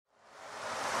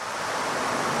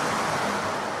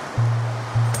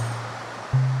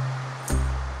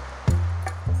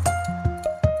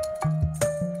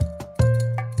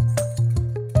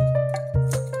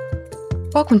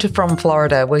Welcome to From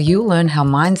Florida, where you'll learn how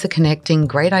minds are connecting,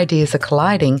 great ideas are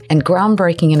colliding, and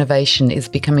groundbreaking innovation is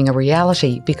becoming a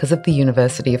reality because of the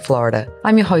University of Florida.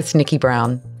 I'm your host, Nikki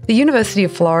Brown. The University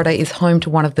of Florida is home to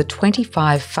one of the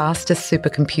 25 fastest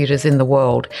supercomputers in the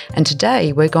world, and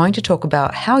today we're going to talk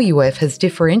about how UF has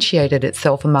differentiated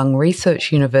itself among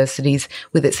research universities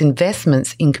with its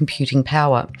investments in computing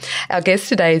power. Our guest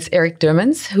today is Eric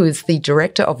Dermans, who is the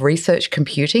Director of Research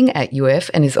Computing at UF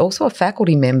and is also a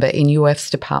faculty member in UF's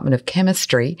Department of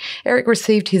Chemistry. Eric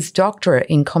received his doctorate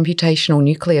in computational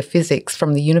nuclear physics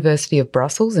from the University of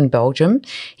Brussels in Belgium.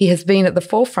 He has been at the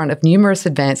forefront of numerous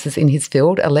advances in his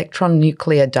field, electron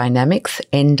nuclear dynamics,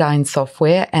 Endyne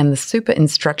software, and the super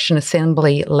instruction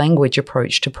assembly language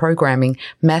approach to programming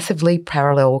massively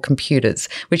parallel computers,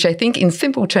 which I think in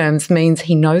simple terms means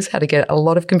he knows how to get a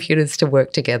lot of computers to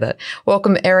work together.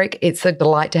 Welcome, Eric. It's a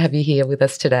delight to have you here with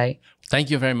us today.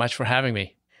 Thank you very much for having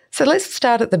me. So let's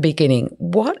start at the beginning.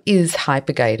 What is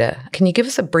HyperGator? Can you give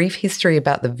us a brief history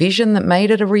about the vision that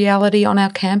made it a reality on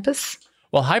our campus?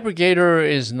 Well, HyperGator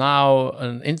is now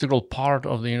an integral part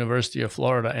of the University of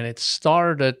Florida, and it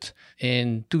started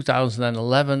in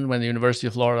 2011 when the University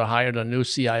of Florida hired a new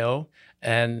CIO,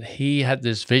 and he had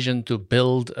this vision to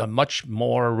build a much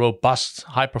more robust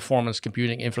high-performance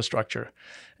computing infrastructure.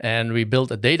 And we built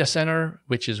a data center,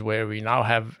 which is where we now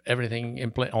have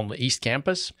everything on the East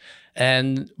Campus,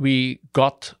 and we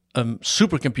got a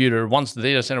supercomputer. Once the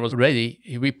data center was ready,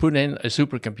 we put in a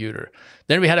supercomputer.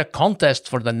 Then we had a contest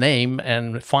for the name,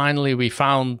 and finally we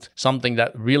found something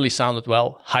that really sounded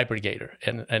well, HyperGator.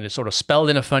 And it's sort of spelled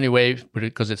in a funny way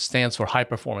because it stands for High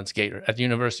Performance Gator. At the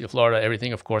University of Florida,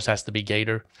 everything, of course, has to be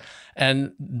Gator.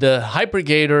 And the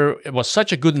HyperGator was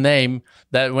such a good name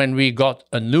that when we got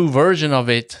a new version of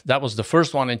it, that was the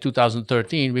first one in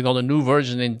 2013, we got a new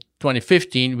version in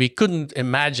 2015, we couldn't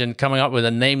imagine coming up with a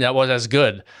name that was as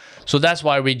good. So that's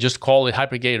why we just call it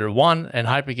HyperGator 1 and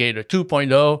HyperGator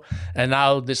 2.0. And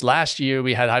now this last year,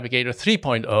 we had HyperGator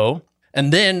 3.0.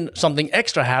 And then something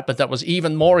extra happened that was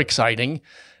even more exciting.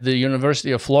 The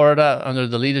University of Florida, under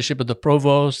the leadership of the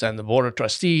provost and the board of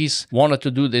trustees, wanted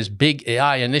to do this big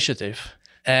AI initiative.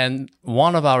 And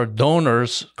one of our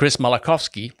donors, Chris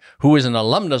Malachowski, who is an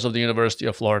alumnus of the University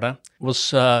of Florida,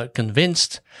 was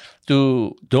convinced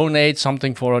to donate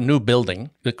something for a new building,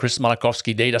 the Chris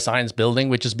Malachowski Data Science Building,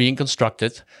 which is being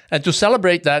constructed. And to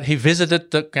celebrate that, he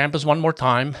visited the campus one more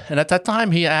time. And at that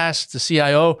time, he asked the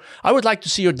CIO, I would like to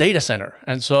see your data center.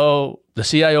 And so the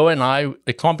CIO and I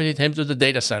accompanied him to the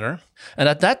data center. And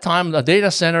at that time, the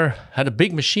data center had a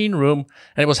big machine room,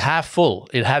 and it was half full.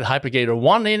 It had HyperGator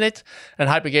 1 in it and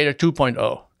HyperGator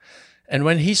 2.0. And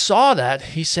when he saw that,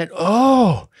 he said,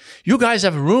 oh, you guys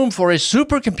have room for a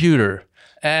supercomputer.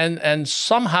 And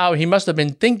somehow he must have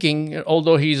been thinking,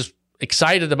 although he's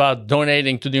excited about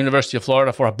donating to the University of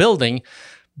Florida for a building,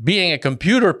 being a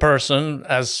computer person,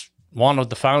 as one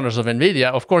of the founders of NVIDIA,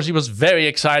 of course, he was very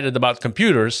excited about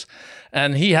computers.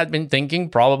 And he had been thinking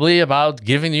probably about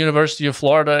giving the University of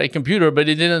Florida a computer, but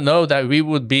he didn't know that we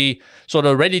would be sort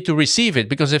of ready to receive it.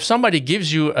 Because if somebody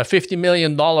gives you a $50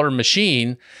 million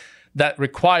machine that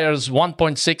requires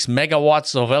 1.6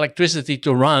 megawatts of electricity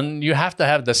to run, you have to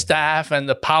have the staff and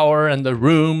the power and the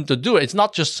room to do it. It's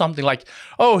not just something like,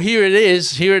 oh, here it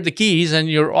is, here are the keys, and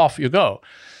you're off you go.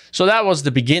 So that was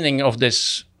the beginning of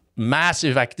this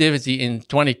massive activity in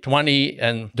 2020,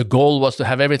 and the goal was to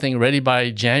have everything ready by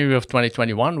January of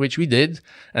 2021, which we did.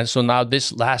 And so now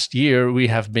this last year, we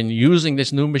have been using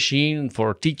this new machine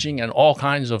for teaching and all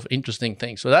kinds of interesting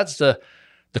things. So that's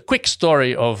the quick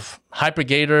story of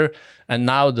HyperGator, and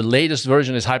now the latest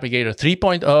version is HyperGator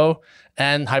 3.0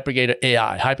 and HyperGator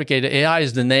AI. HyperGator AI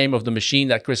is the name of the machine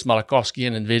that Chris Malachowski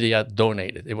and NVIDIA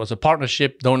donated. It was a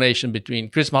partnership donation between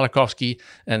Chris Malachowski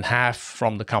and half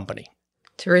from the company.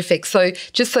 Terrific. So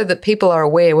just so that people are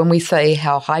aware, when we say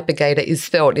how HyperGator is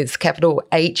spelled, it's capital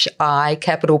H-I,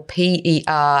 capital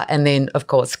P-E-R, and then, of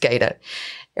course, Gator.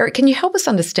 Eric, can you help us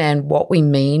understand what we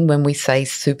mean when we say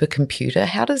supercomputer?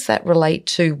 How does that relate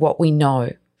to what we know?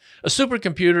 A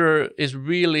supercomputer is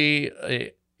really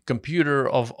a computer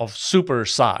of super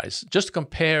size. Just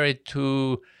compare it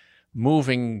to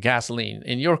moving gasoline.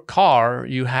 In your car,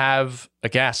 you have a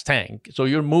gas tank. So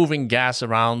you're moving gas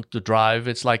around to drive.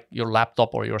 It's like your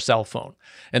laptop or your cell phone.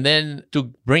 And then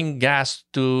to bring gas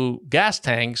to gas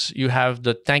tanks, you have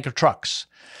the tanker trucks.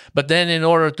 But then in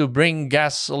order to bring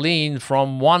gasoline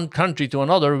from one country to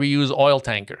another, we use oil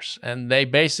tankers. And they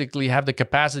basically have the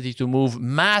capacity to move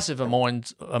massive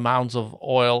amounts of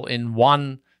oil in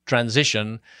one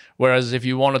transition. Whereas if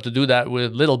you wanted to do that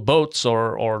with little boats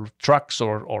or trucks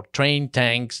or train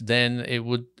tanks, then it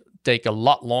would take a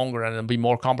lot longer and it'll be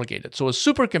more complicated. So a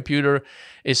supercomputer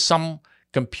is some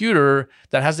computer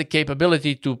that has the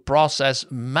capability to process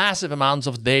massive amounts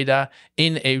of data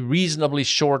in a reasonably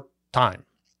short time.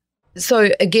 So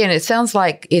again, it sounds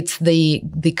like it's the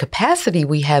capacity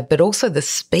we have, but also the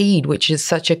speed, which is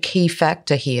such a key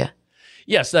factor here.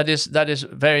 Yes, that is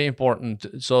very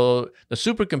important. So the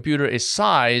supercomputer is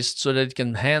sized so that it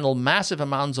can handle massive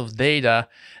amounts of data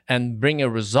and bring a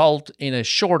result in a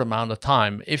short amount of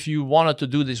time. If you wanted to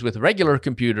do this with regular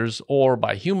computers or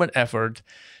by human effort,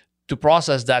 to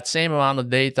process that same amount of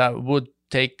data would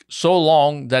take so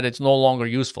long that it's no longer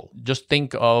useful. Just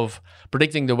think of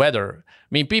predicting the weather. I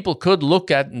mean, people could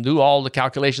look at and do all the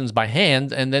calculations by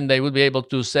hand, and then they would be able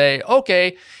to say,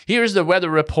 okay, here's the weather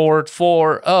report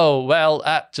for, oh, well,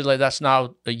 actually, that's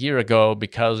now a year ago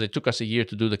because it took us a year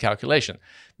to do the calculation.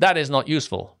 That is not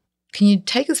useful. Can you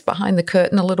take us behind the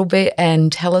curtain a little bit and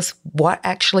tell us what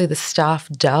actually the staff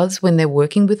does when they're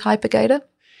working with HyperGator?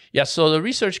 Yeah, so the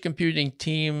research computing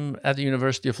team at the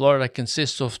University of Florida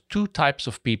consists of two types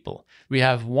of people. We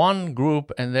have one group,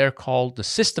 and they're called the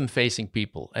system-facing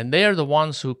people. And they're the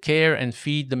ones who care and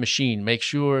feed the machine, make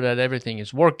sure that everything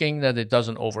is working, that it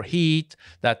doesn't overheat,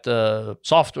 that the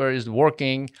software is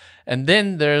working. And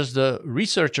then there's the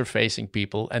researcher-facing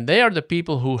people, and they are the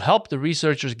people who help the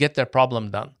researchers get their problem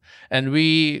done. And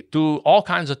we do all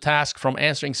kinds of tasks from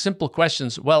answering simple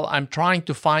questions. Well, I'm trying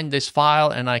to find this file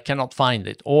and I cannot find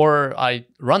it. Or I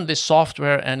run this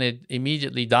software and it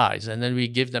immediately dies. And then we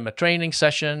give them a training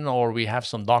session or we have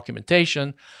some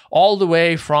documentation, all the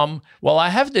way from, well, I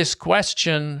have this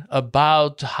question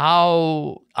about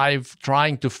how I'm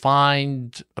trying to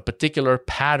find a particular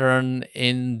pattern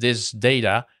in this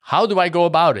data. How do I go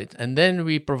about it? And then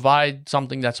we provide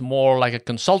something that's more like a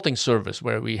consulting service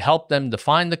where we help them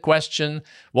define the question,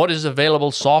 what is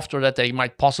available software that they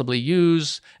might possibly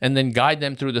use, and then guide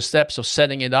them through the steps of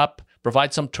setting it up,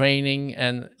 provide some training,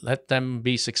 and let them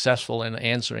be successful in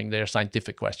answering their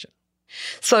scientific question.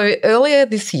 So earlier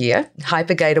this year,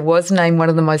 HyperGator was named one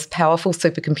of the most powerful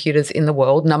supercomputers in the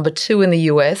world, number 2 in the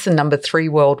US and number 3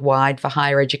 worldwide for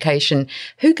higher education.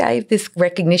 Who gave this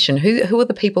recognition? Who are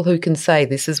the people who can say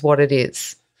this is what it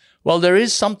is? Well, there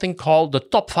is something called the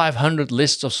top 500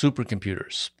 list of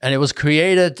supercomputers, and it was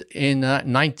created in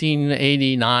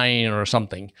 1989 or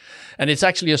something. And it's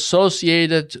actually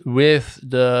associated with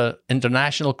the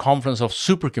International Conference of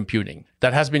Supercomputing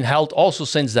that has been held also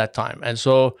since that time. And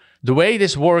so the way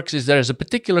this works is there is a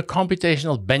particular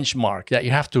computational benchmark that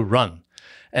you have to run.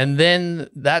 And then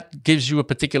that gives you a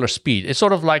particular speed. It's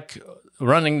sort of like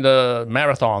running the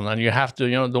marathon, and you have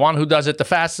to, the one who does it the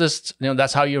fastest,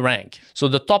 that's how you rank. So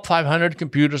the top 500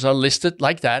 computers are listed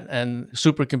like that, and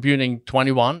Supercomputing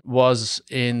 21 was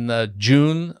in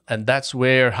June, and that's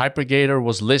where HyperGator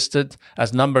was listed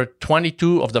as number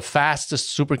 22 of the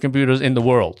fastest supercomputers in the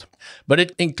world. But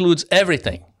it includes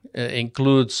everything. It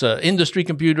includes industry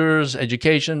computers,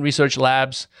 education, research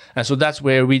labs. And so that's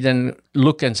where we then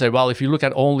look and say, well, if you look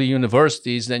at only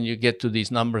universities, then you get to these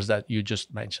numbers that you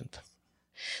just mentioned.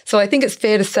 So I think it's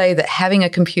fair to say that having a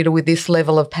computer with this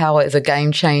level of power is a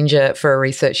game changer for a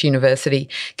research university.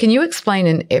 Can you explain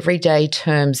in everyday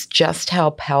terms just how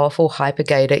powerful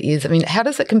HyperGator is? I mean, how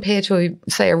does it compare to,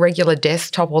 say, a regular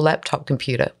desktop or laptop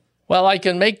computer? Well, I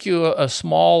can make you a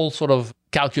small sort of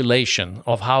calculation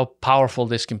of how powerful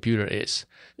this computer is.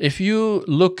 If you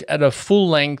look at a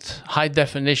full-length,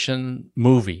 high-definition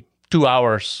movie, 2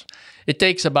 hours, it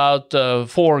takes about 4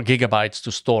 gigabytes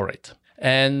to store it.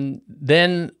 And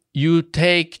then you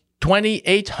take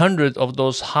 2,800 of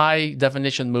those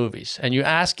high-definition movies, and you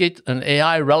ask it an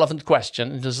AI-relevant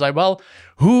question. And it's like, well,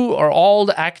 who are all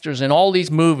the actors in all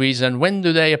these movies, and when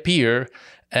do they appear,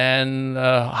 and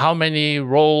how many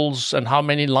roles and how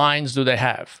many lines do they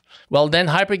have? Well, then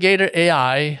HyperGator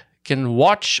AI can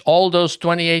watch all those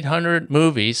 2,800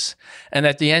 movies, and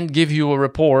at the end give you a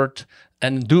report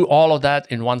and do all of that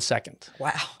in 1 second.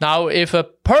 Wow. Now, if a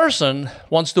person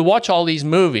wants to watch all these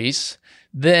movies,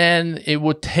 then it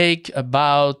would take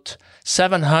about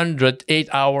 700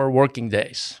 8-hour working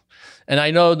days. And I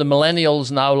know the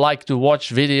millennials now like to watch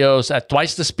videos at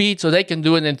twice the speed, so they can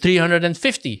do it in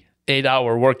 350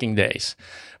 8-hour working days.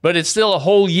 But it's still a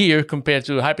whole year compared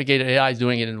to HyperGator AI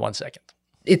doing it in 1 second.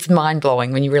 It's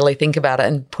mind-blowing when you really think about it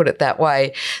and put it that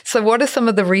way. So what are some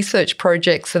of the research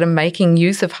projects that are making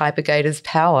use of HyperGator's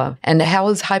power, and how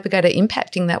is HyperGator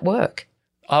impacting that work?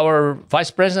 Our Vice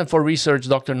President for Research,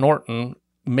 Dr. Norton,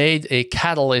 made a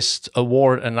Catalyst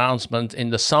Award announcement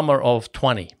in the summer of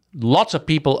 20. lots of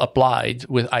people applied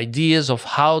with ideas of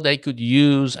how they could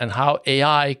use and how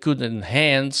AI could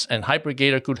enhance and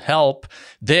HyperGator could help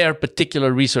their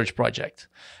particular research project.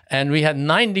 And we had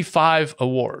 95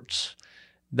 awards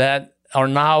that are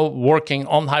now working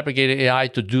on HyperGator AI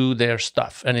to do their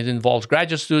stuff. And it involves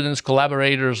graduate students,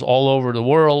 collaborators all over the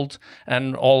world,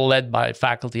 and all led by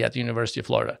faculty at the University of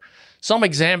Florida. Some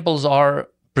examples are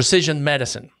precision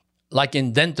medicine, like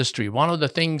in dentistry. One of the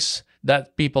things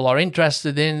that people are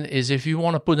interested in is if you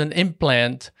want to put an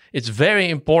implant, it's very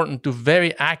important to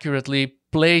very accurately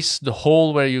place the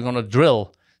hole where you're going to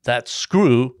drill that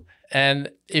screw. And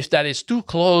if that is too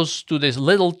close to this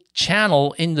little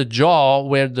channel in the jaw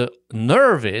where the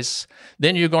nerve is,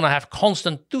 then you're going to have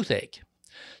constant toothache.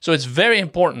 So it's very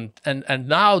important. And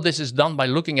now this is done by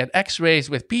looking at x-rays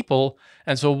with people.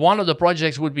 And so one of the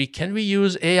projects would be, can we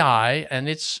use AI and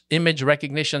its image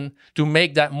recognition to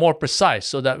make that more precise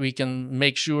so that we can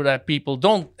make sure that people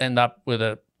don't end up with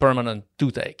a permanent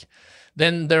toothache?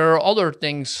 Then there are other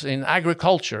things in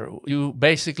agriculture. You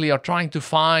basically are trying to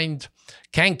find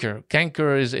canker.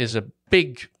 Canker is a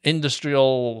big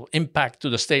industrial impact to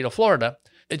the state of Florida.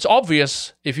 It's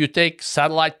obvious if you take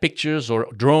satellite pictures or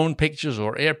drone pictures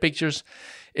or air pictures,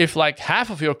 if like half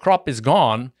of your crop is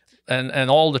gone and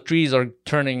all the trees are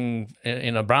turning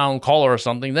in a brown color or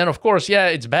something, then of course, yeah,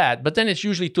 it's bad, but then it's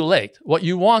usually too late. What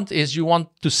you want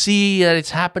to see that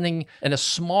it's happening in a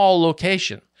small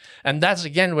location. And that's,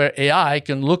 again, where AI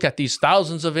can look at these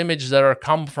thousands of images that are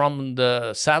come from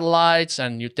the satellites,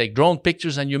 and you take drone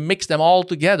pictures and you mix them all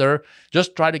together,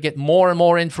 just try to get more and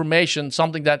more information,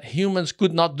 something that humans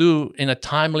could not do in a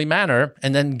timely manner,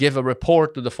 and then give a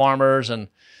report to the farmers. And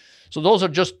so those are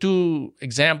just two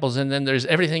examples. And then there's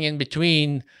everything in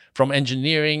between from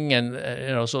engineering.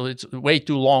 And, so it's way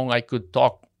too long. I could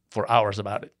talk for hours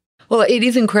about it. Well, it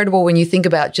is incredible when you think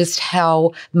about just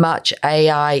how much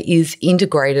AI is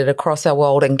integrated across our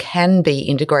world and can be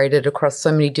integrated across so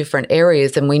many different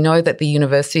areas. And we know that the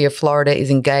University of Florida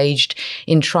is engaged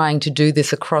in trying to do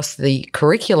this across the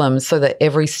curriculum so that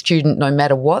every student, no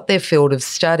matter what their field of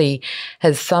study,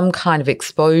 has some kind of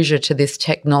exposure to this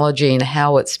technology and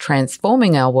how it's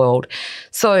transforming our world.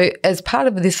 So as part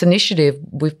of this initiative,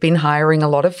 we've been hiring a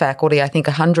lot of faculty, I think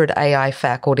 100 AI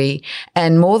faculty,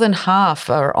 and more than half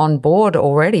are on board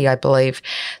already, I believe.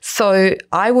 So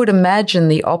I would imagine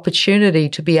the opportunity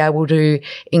to be able to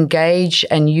engage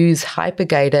and use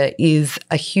HyperGator is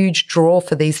a huge draw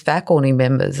for these faculty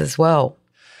members as well.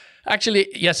 Actually,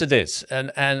 yes, it is.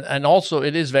 And also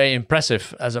it is very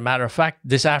impressive. As a matter of fact,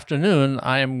 this afternoon,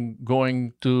 I am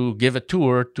going to give a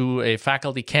tour to a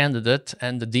faculty candidate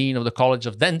and the dean of the College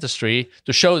of Dentistry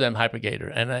to show them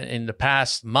HyperGator. And in the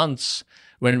past months,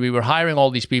 when we were hiring all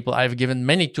these people, I've given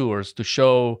many tours to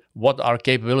show what our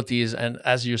capability is. And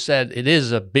as you said, it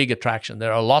is a big attraction.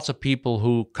 There are lots of people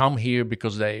who come here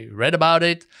because they read about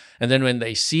it. And then when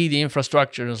they see the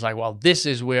infrastructure, it's like, well, this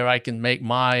is where I can make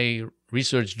my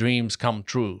research dreams come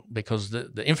true, because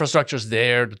the infrastructure is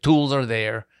there, the tools are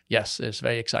there. Yes, it's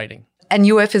very exciting. And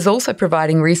UF is also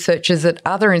providing researchers at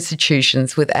other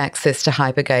institutions with access to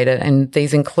HyperGator, and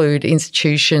these include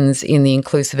institutions in the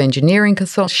Inclusive Engineering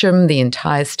Consortium, the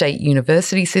entire state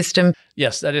university system.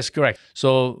 Yes, that is correct.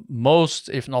 So most,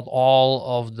 if not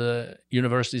all, of the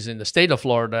universities in the state of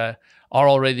Florida are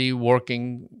already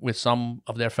working with some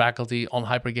of their faculty on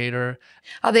HyperGator.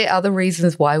 Are there other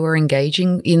reasons why we're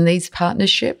engaging in these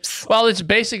partnerships? Well, it's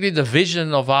basically the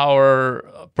vision of our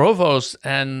provost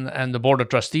and the board of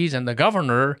trustees and the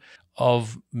governor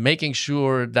of making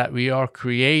sure that we are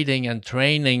creating and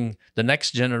training the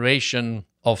next generation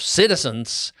of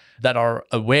citizens that are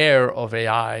aware of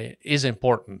AI is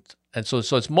important. And so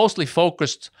it's mostly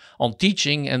focused on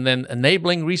teaching and then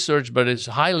enabling research, but it's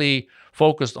highly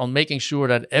focused on making sure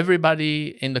that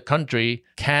everybody in the country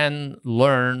can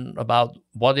learn about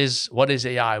what is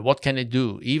AI, what can it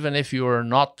do. Even if you are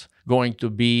not going to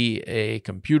be a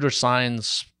computer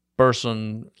science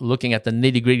person looking at the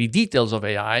nitty-gritty details of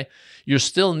AI, you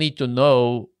still need to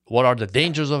know what are the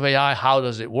dangers of AI, how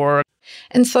does it work.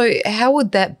 And so how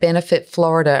would that benefit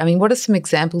Florida? I mean, what are some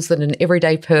examples that an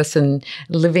everyday person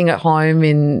living at home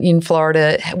in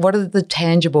Florida, what are the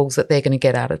tangibles that they're going to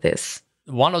get out of this?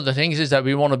 One of the things is that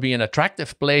we want to be an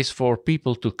attractive place for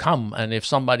people to come. And if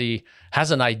somebody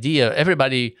has an idea,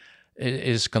 everybody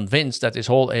is convinced that this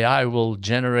whole AI will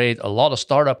generate a lot of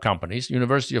startup companies.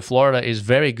 University of Florida is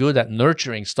very good at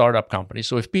nurturing startup companies.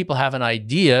 So if people have an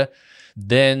idea,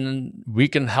 then we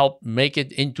can help make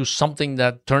it into something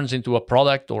that turns into a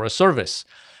product or a service.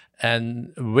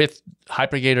 And with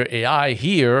HyperGator AI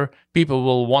here, people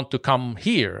will want to come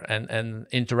here and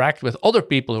interact with other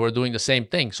people who are doing the same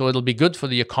thing. So it'll be good for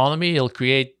the economy. It'll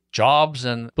create jobs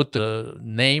and put the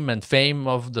name and fame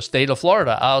of the state of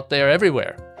Florida out there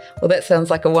everywhere. Well, that sounds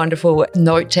like a wonderful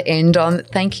note to end on.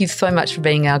 Thank you so much for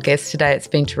being our guest today. It's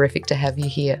been terrific to have you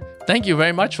here. Thank you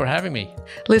very much for having me.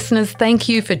 Listeners, thank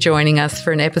you for joining us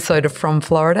for an episode of From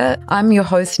Florida. I'm your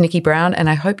host, Nikki Brown, and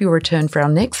I hope you'll return for our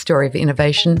next story of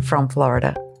innovation from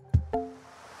Florida.